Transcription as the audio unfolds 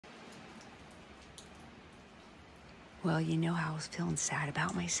Well, you know how I was feeling sad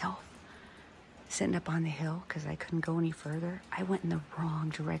about myself? Sitting up on the hill because I couldn't go any further. I went in the wrong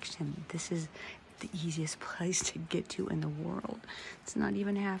direction. This is the easiest place to get to in the world. It's not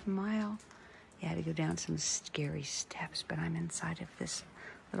even half a mile. You had to go down some scary steps, but I'm inside of this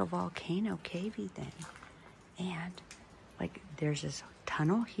little volcano cavey thing. And, like, there's this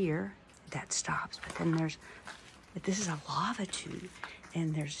tunnel here that stops, but then this is a lava tube,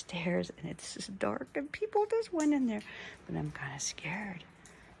 and there's stairs, and it's just dark, and people just went in there. But I'm kind of scared,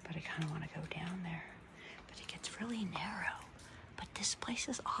 but I kind of want to go down there. But it gets really narrow. But this place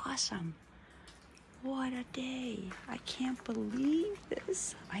is awesome. What a day. I can't believe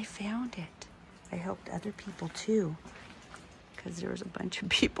this. I found it. I helped other people too, because there was a bunch of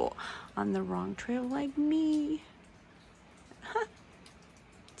people on the wrong trail like me.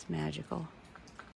 It's magical.